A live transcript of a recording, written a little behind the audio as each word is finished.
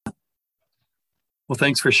Well,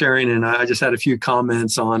 thanks for sharing. And I just had a few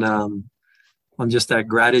comments on just that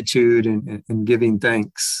gratitude and giving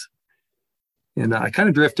thanks. And I kind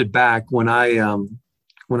of drifted back when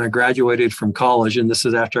I graduated from college, and this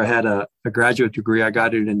is after I had a graduate degree. I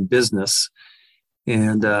got it in business,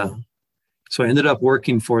 and so I ended up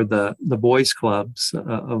working for the boys clubs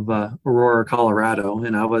of Aurora, Colorado,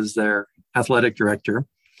 and I was their athletic director.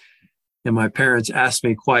 And my parents asked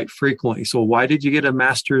me quite frequently, so why did you get a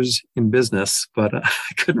master's in business? But I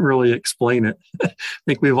couldn't really explain it. I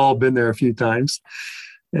think we've all been there a few times.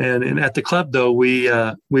 And at the club, though, we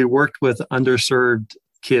worked with underserved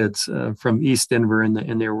kids from East Denver in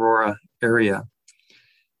the Aurora area.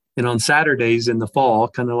 And on Saturdays in the fall,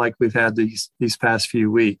 kind of like we've had these past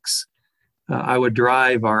few weeks, I would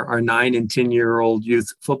drive our 9 and 10-year-old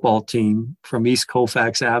youth football team from East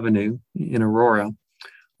Colfax Avenue in Aurora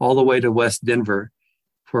all the way to West Denver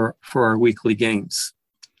for our weekly games.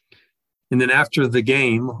 And then after the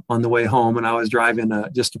game on the way home, and I was driving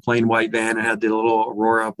just a plain white van and had the little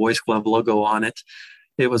Aurora Boys Club logo on it.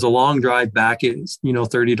 It was a long drive back. It was,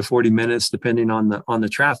 30 to 40 minutes, depending on the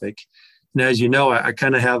traffic. And as you know, I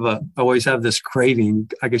kind of I always have this craving,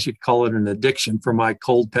 I guess you could call it an addiction, for my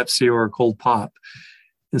cold Pepsi or cold pop.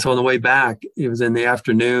 And so on the way back, it was in the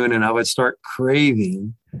afternoon, and I would start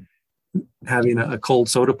craving having a cold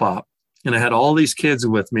soda pop. And I had all these kids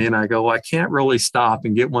with me, and I go, well, I can't really stop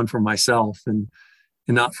and get one for myself and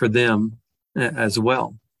not for them as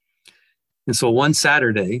well. And so one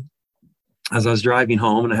Saturday, as I was driving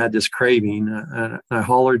home and I had this craving, I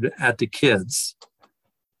hollered at the kids.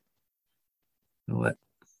 Looks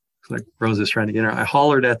like Rose is trying to get her. I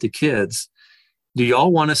hollered at the kids, do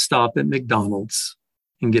y'all want to stop at McDonald's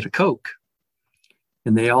and get a Coke?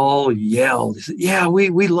 And they all yelled, yeah, we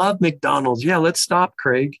love McDonald's. Yeah, let's stop,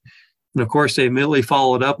 Craig. And of course, they immediately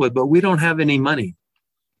followed up with, but we don't have any money.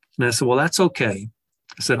 And I said, well, that's okay.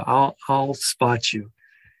 I said, I'll spot you.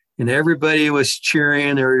 And everybody was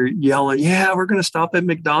cheering. They were yelling, yeah, we're going to stop at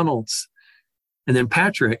McDonald's. And then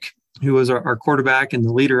Patrick, who was our quarterback and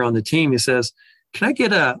the leader on the team, he says, can I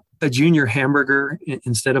get a junior hamburger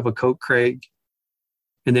instead of a Coke, Craig?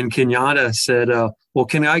 And then Kenyatta said, well,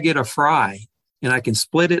 can I get a fry? And I can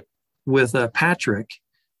split it with Patrick.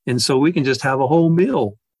 And so we can just have a whole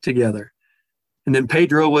meal together. And then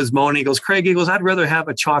Pedro was moaning. He goes, Craig, he goes, I'd rather have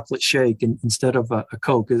a chocolate shake instead of a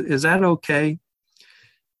Coke. Is that okay?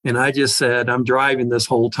 And I just said, I'm driving this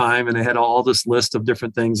whole time. And I had all this list of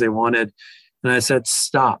different things they wanted. And I said,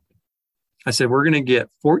 stop. I said, we're going to get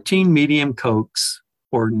 14 medium Cokes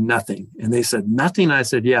or nothing. And they said, nothing. I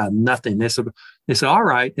said, yeah, nothing. They said, all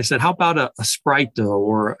right. They said, how about a Sprite though,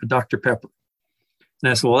 or a Dr. Pepper? And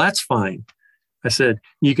I said, well, that's fine. I said,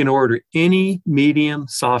 you can order any medium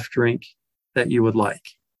soft drink that you would like.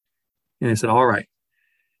 And they said, all right.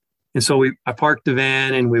 And so I parked the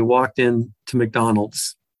van and we walked in to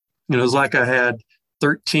McDonald's. And it was like I had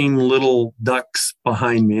 13 little ducks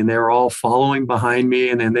behind me, and they were all following behind me.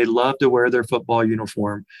 And then they loved to wear their football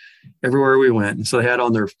uniform everywhere we went. And so they had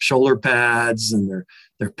on their shoulder pads and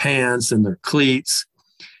their pants and their cleats.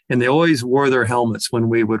 And they always wore their helmets when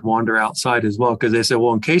we would wander outside as well, because they said,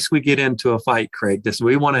 well, in case we get into a fight, Craig,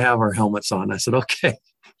 we want to have our helmets on. I said, okay,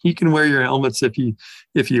 you can wear your helmets if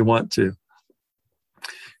you want to.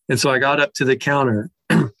 And so I got up to the counter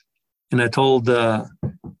and I told the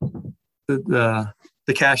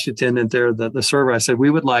cash attendant there, the server, I said, we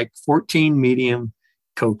would like 14 medium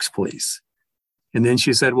Cokes, please. And then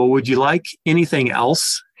she said, well, would you like anything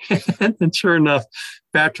else? And sure enough,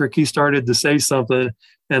 Patrick, he started to say something.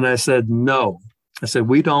 And I said, no. I said,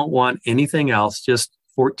 we don't want anything else, just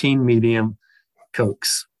 14 medium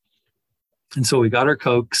Cokes. And so we got our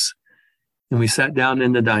Cokes and we sat down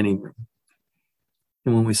in the dining room.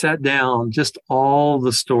 And when we sat down, just all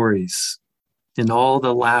the stories and all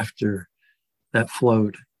the laughter that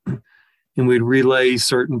flowed. And we'd relay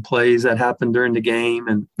certain plays that happened during the game.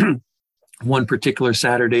 And one particular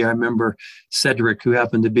Saturday, I remember Cedric, who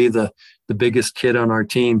happened to be the biggest kid on our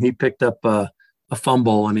team, he picked up a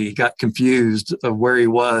fumble and he got confused of where he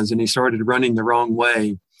was and he started running the wrong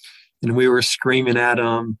way. And we were screaming at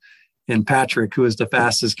him. And Patrick, who was the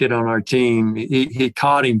fastest kid on our team, he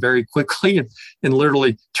caught him very quickly and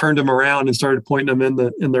literally turned him around and started pointing him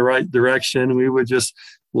in the right direction. We would just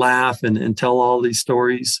laugh and tell all these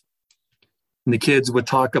stories. And the kids would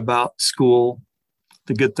talk about school,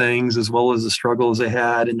 the good things, as well as the struggles they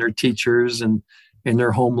had and their teachers and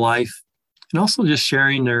their home life, and also just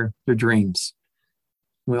sharing their dreams.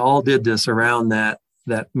 We all did this around that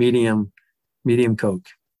medium Coke.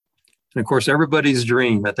 And of course, everybody's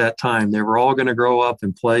dream at that time, they were all going to grow up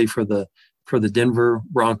and play for the Denver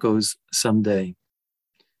Broncos someday.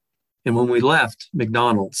 And when we left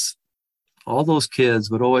McDonald's, all those kids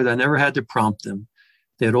would always, I never had to prompt them.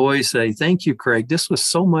 They'd always say, "Thank you, Craig. This was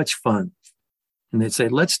so much fun." And they'd say,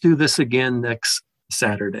 "Let's do this again next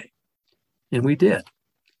Saturday." And we did.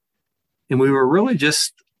 And we were really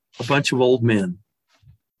just a bunch of old men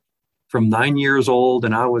from 9 years old,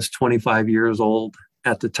 and I was 25 years old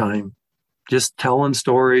at the time, just telling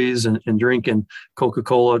stories and drinking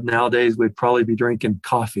Coca-Cola. Nowadays, we'd probably be drinking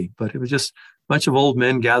coffee, but it was just a bunch of old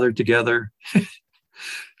men gathered together,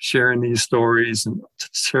 sharing these stories and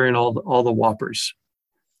sharing all the whoppers.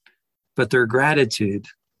 But their gratitude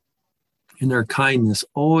and their kindness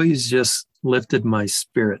always just lifted my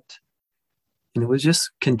spirit. And it was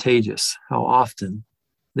just contagious how often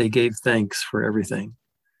they gave thanks for everything.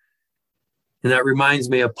 And that reminds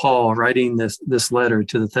me of Paul writing this letter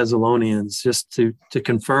to the Thessalonians, just to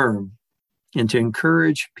confirm and to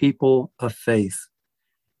encourage people of faith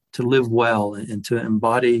to live well and to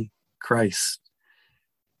embody Christ.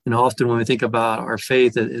 And often when we think about our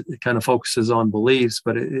faith, it kind of focuses on beliefs,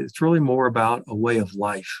 but it's really more about a way of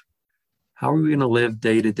life. How are we going to live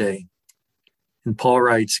day to day? And Paul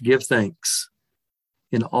writes, "Give thanks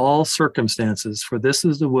in all circumstances, for this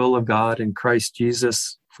is the will of God in Christ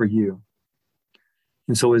Jesus for you."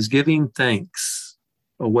 And so is giving thanks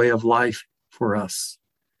a way of life for us?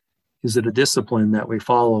 Is it a discipline that we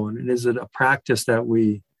follow? And is it a practice that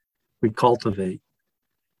we cultivate?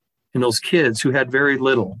 And those kids who had very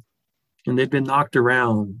little, and they'd been knocked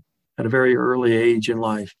around at a very early age in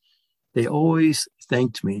life, they always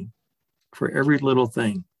thanked me for every little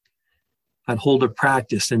thing. I'd hold a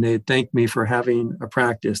practice and they'd thank me for having a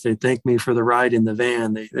practice. They'd thank me for the ride in the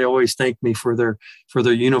van. They always thanked me for their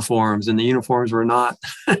uniforms, and the uniforms were not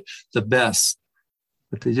the best,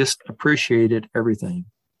 but they just appreciated everything.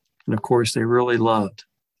 And of course, they really loved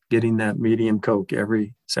getting that medium Coke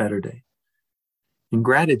every Saturday. And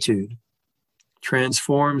gratitude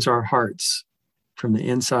transforms our hearts from the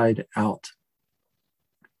inside out.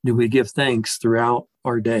 Do we give thanks throughout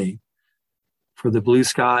our day for the blue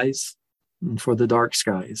skies and for the dark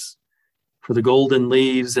skies, for the golden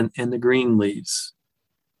leaves and the green leaves,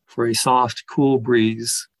 for a soft, cool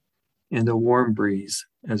breeze and a warm breeze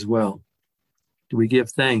as well? Do we give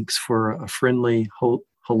thanks for a friendly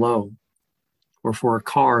hello, or for a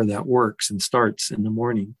car that works and starts in the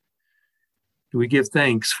morning? Do we give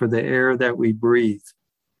thanks for the air that we breathe,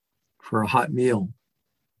 for a hot meal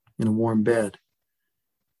and a warm bed?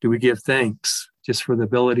 Do we give thanks just for the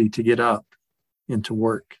ability to get up and to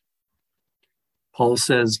work? Paul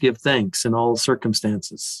says, give thanks in all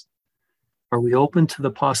circumstances. Are we open to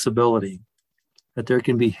the possibility that there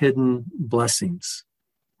can be hidden blessings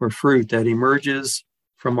or fruit that emerges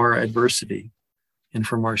from our adversity and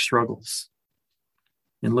from our struggles?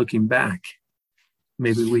 And looking back,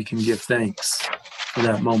 maybe we can give thanks for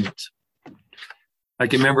that moment. I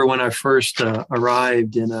can remember when I first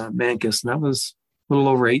arrived in Mancos, and that was a little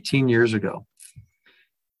over 18 years ago.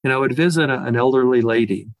 And I would visit an elderly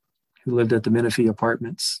lady who lived at the Menifee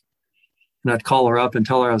Apartments. And I'd call her up and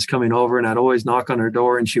tell her I was coming over, and I'd always knock on her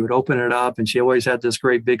door, and she would open it up, and she always had this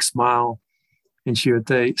great big smile. And she would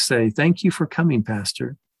say, "Thank you for coming,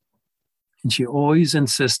 Pastor." And she always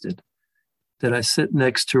insisted that I sit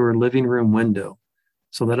next to her living room window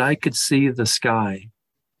so that I could see the sky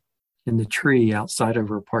and the tree outside of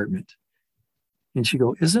her apartment. And she'd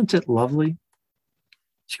go, "Isn't it lovely?"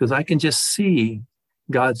 She goes, "I can just see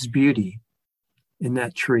God's beauty in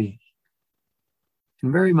that tree."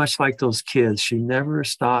 And very much like those kids, she never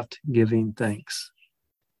stopped giving thanks.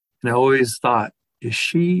 And I always thought, is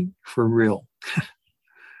she for real?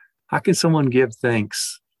 How can someone give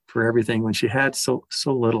thanks for everything when she had so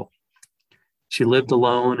little? She lived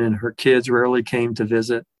alone and her kids rarely came to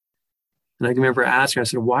visit. And I can remember asking her, I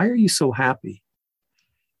said, "Why are you so happy?"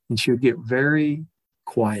 And she would get very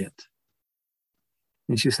quiet.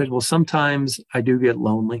 And she said, "Well, sometimes I do get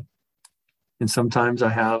lonely, and sometimes I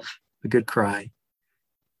have a good cry."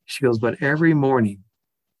 She goes, "But every morning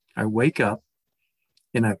I wake up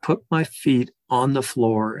and I put my feet on the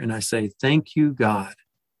floor and I say, 'Thank you, God,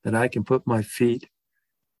 that I can put my feet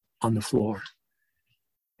on the floor.'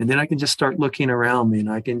 And then I can just start looking around me and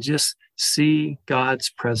I can just see God's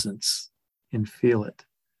presence and feel it."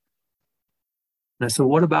 And I said,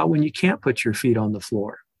 "What about when you can't put your feet on the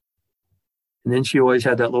floor?" And then she always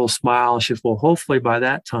had that little smile. She said, "Well, hopefully by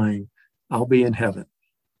that time, I'll be in heaven.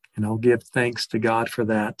 And I'll give thanks to God for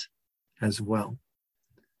that as well."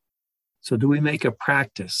 So do we make a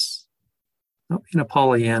practice, not being a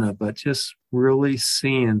Pollyanna, but just really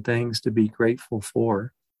seeing things to be grateful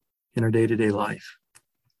for in our day-to-day life?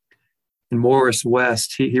 And Morris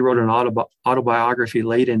West, he wrote an autobiography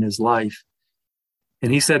late in his life.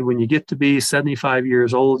 And he said, when you get to be 75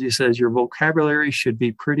 years old, he says, your vocabulary should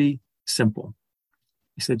be pretty simple.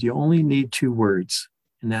 He said, you only need 2 words,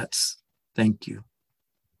 and that's thank you.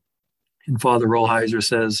 And Father Rollheiser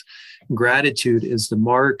says, gratitude is the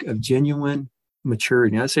mark of genuine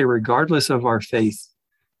maturity. And I say, regardless of our faith,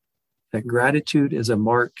 that gratitude is a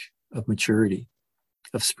mark of maturity,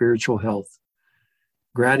 of spiritual health.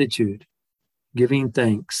 Gratitude, giving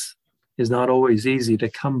thanks, is not always easy to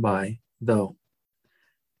come by, though,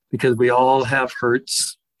 because we all have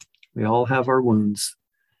hurts, we all have our wounds,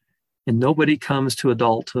 and nobody comes to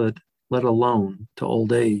adulthood, let alone to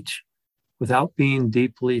old age, without being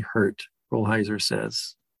deeply hurt, Rollheiser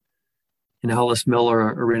says. And Alice Miller,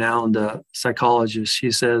 a renowned psychologist,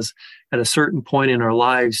 she says, at a certain point in our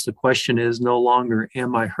lives, the question is no longer,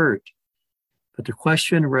 am I hurt? But the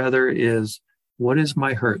question rather is, what is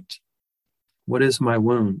my hurt? What is my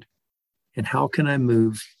wound? And how can I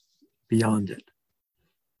move beyond it?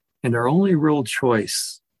 And our only real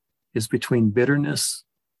choice is between bitterness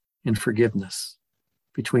and forgiveness,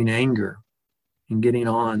 between anger and getting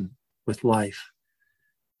on with life.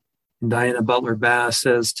 And Diana Butler Bass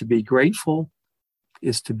says, to be grateful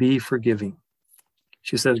is to be forgiving.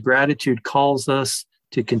 She says, gratitude calls us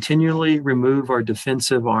to continually remove our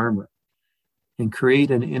defensive armor and create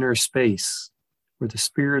an inner space where the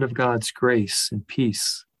Spirit of God's grace and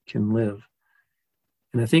peace can live.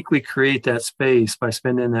 And I think we create that space by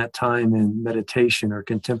spending that time in meditation or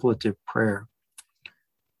contemplative prayer,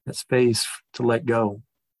 that space to let go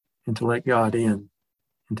and to let God in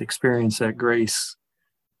and to experience that grace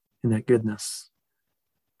and that goodness.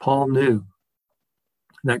 Paul knew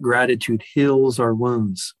that gratitude heals our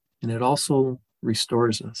wounds and it also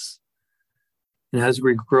restores us. And as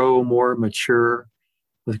we grow more mature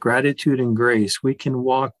with gratitude and grace, we can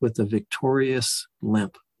walk with a victorious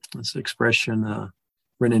limp. That's the expression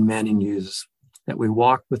Brennan Manning uses, that we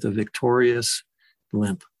walk with a victorious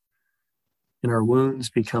limp. And our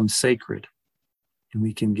wounds become sacred and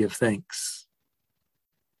we can give thanks.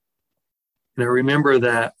 And I remember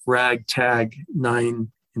that ragtag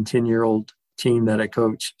 9 and 10-year-old team that I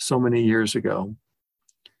coached so many years ago.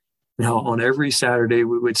 Now, on every Saturday,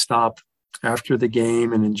 we would stop after the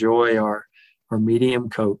game and enjoy our medium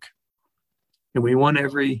Coke. And we won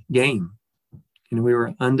every game. And we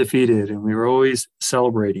were undefeated and we were always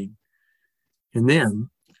celebrating. And then,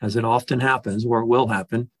 as it often happens, or it will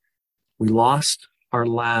happen, we lost our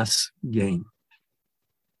last game.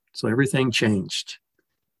 So everything changed.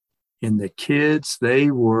 And the kids,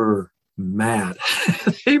 they were mad.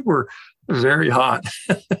 They were very hot.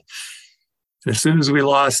 As soon as we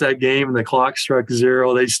lost that game and the clock struck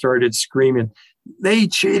 0, they started screaming, they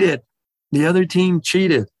cheated. The other team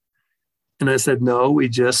cheated. And I said, no, we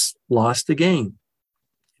just lost the game.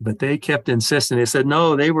 But they kept insisting. They said,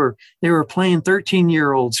 no, they were playing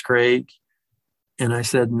 13-year-olds, Craig. And I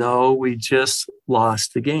said, no, we just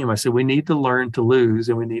lost the game. I said, we need to learn to lose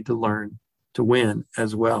and we need to learn to win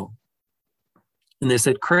as well. And they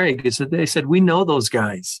said, Craig, they said, we know those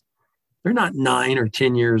guys. They're not 9 or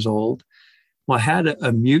 10 years old. Well, I had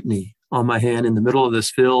a mutiny on my hand in the middle of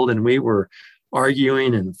this field, and we were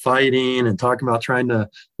arguing and fighting and talking about trying to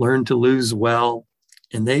learn to lose well,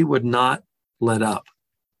 and they would not let up.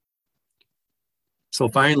 So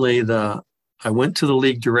finally, I went to the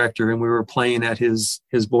league director, and we were playing at his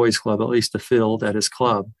boys' club, at least the field at his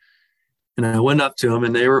club. And I went up to him,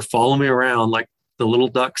 and they were following me around like the little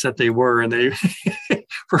ducks that they were, and they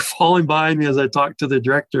were falling by me as I talked to the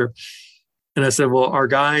director. And I said, well, our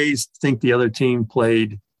guys think the other team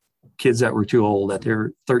played kids that were too old, that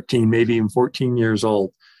they're 13, maybe even 14 years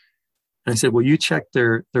old. And I said, well, you check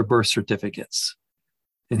their birth certificates.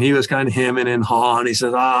 And he was kind of hemming and hawing. He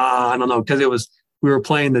said, I don't know, because we were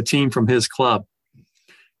playing the team from his club.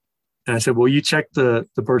 And I said, well, you check the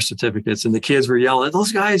birth certificates. And the kids were yelling,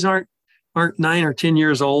 those guys aren't 9 or 10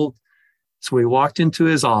 years old. So we walked into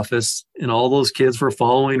his office, and all those kids were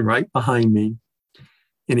following right behind me.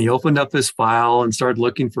 And he opened up his file and started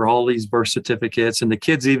looking for all these birth certificates. And the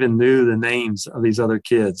kids even knew the names of these other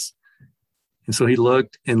kids. And so he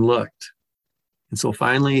looked and looked. And so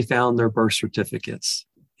finally he found their birth certificates.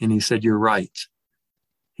 And he said, you're right.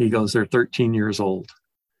 He goes, they're 13 years old.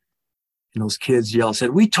 And those kids yelled,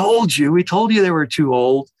 said, we told you they were too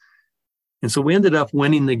old. And so we ended up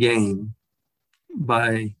winning the game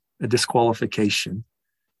by a disqualification.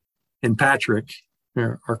 And Patrick,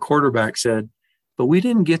 our quarterback, said, but we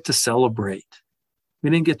didn't get to celebrate.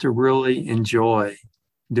 We didn't get to really enjoy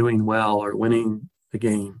doing well or winning the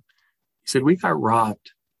game. He said, we got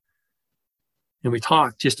robbed. And we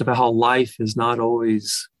talked just about how life is not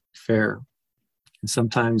always fair. And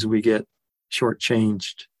sometimes we get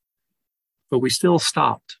shortchanged. But we still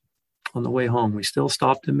stopped on the way home. We still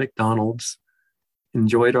stopped at McDonald's,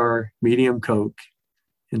 enjoyed our medium Coke,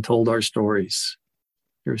 and told our stories.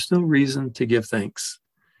 There's still reason to give thanks.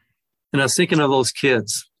 And I was thinking of those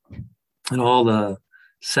kids and all the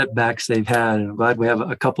setbacks they've had. And I'm glad we have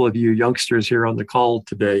a couple of you youngsters here on the call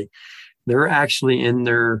today. They're actually in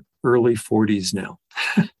their early 40s now.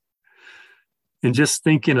 And just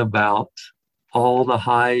thinking about all the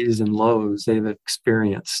highs and lows they've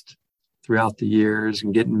experienced throughout the years,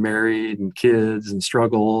 and getting married and kids and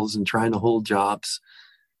struggles and trying to hold jobs,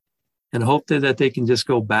 and hope that they can just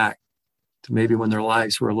go back to maybe when their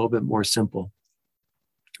lives were a little bit more simple,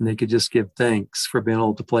 and they could just give thanks for being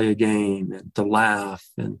able to play a game and to laugh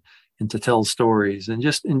and to tell stories, and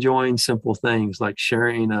just enjoying simple things like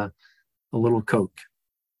sharing a little Coke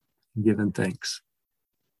and giving thanks.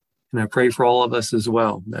 And I pray for all of us as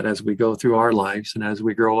well, that as we go through our lives and as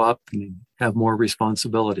we grow up and have more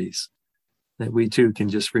responsibilities, that we too can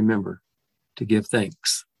just remember to give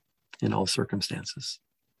thanks in all circumstances.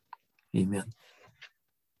 Amen.